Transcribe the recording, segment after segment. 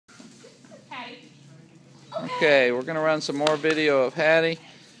Okay, we're going to run some more video of Hattie.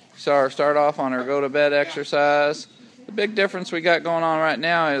 Saw her start off on her go-to-bed exercise. The big difference we got going on right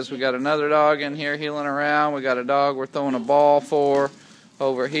now is we got another dog in here heeling around. We got a dog we're throwing a ball for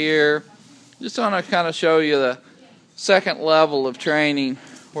over here. Just want to kind of show you the second level of training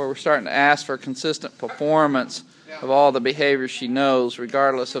where we're starting to ask for consistent performance of all the behaviors she knows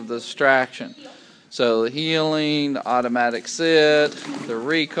regardless of the distraction. So the heeling, the automatic sit, the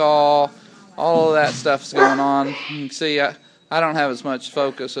recall, all of that stuff's going on. You can see I don't have as much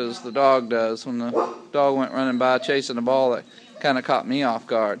focus as the dog does. When the dog went running by chasing the ball, that kind of caught me off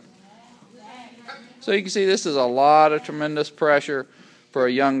guard. So you can see this is a lot of tremendous pressure for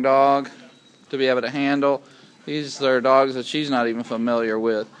a young dog to be able to handle. These are dogs that she's not even familiar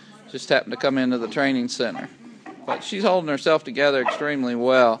with. Just happened to come into the training center. But she's holding herself together extremely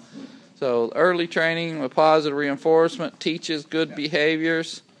well. So early training with positive reinforcement teaches good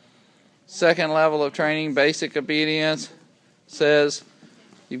behaviors. Second level of training, basic obedience, says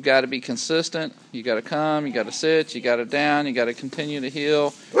you've got to be consistent. You got to come, you got to sit, you got to down, you got to continue to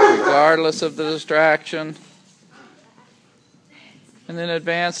heel regardless of the distraction. And then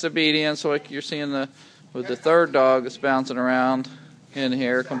advanced obedience, like you're seeing with the third dog that's bouncing around in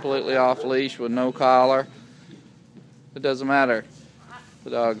here completely off leash with no collar. It doesn't matter. The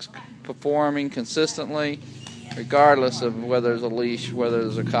dog's performing consistently regardless of whether there's a leash, whether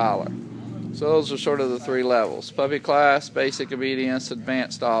there's a collar. So those are sort of the three levels: puppy class, basic obedience,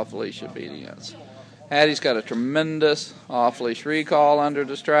 advanced off-leash obedience. Hattie's got a tremendous off-leash recall under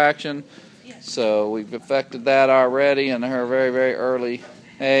distraction, so we've affected that already in her very, very early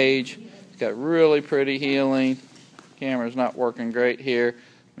age. She's got really pretty heeling. Camera's not working great here.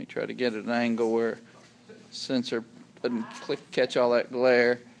 Let me try to get at an angle where sensor doesn't catch all that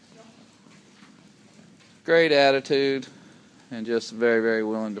glare. Great attitude and just very, very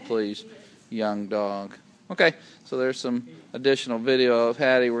willing to please young dog. Okay, so there's some additional video of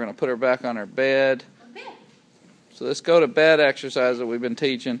Hattie. We're going to put her back on her bed. So this go to bed exercise that we've been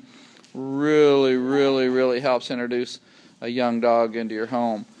teaching really helps introduce a young dog into your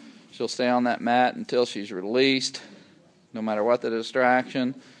home. She'll stay on that mat until she's released, no matter what the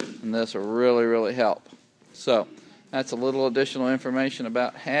distraction, and this will really help. So that's a little additional information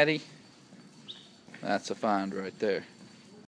about Hattie. That's a find right there.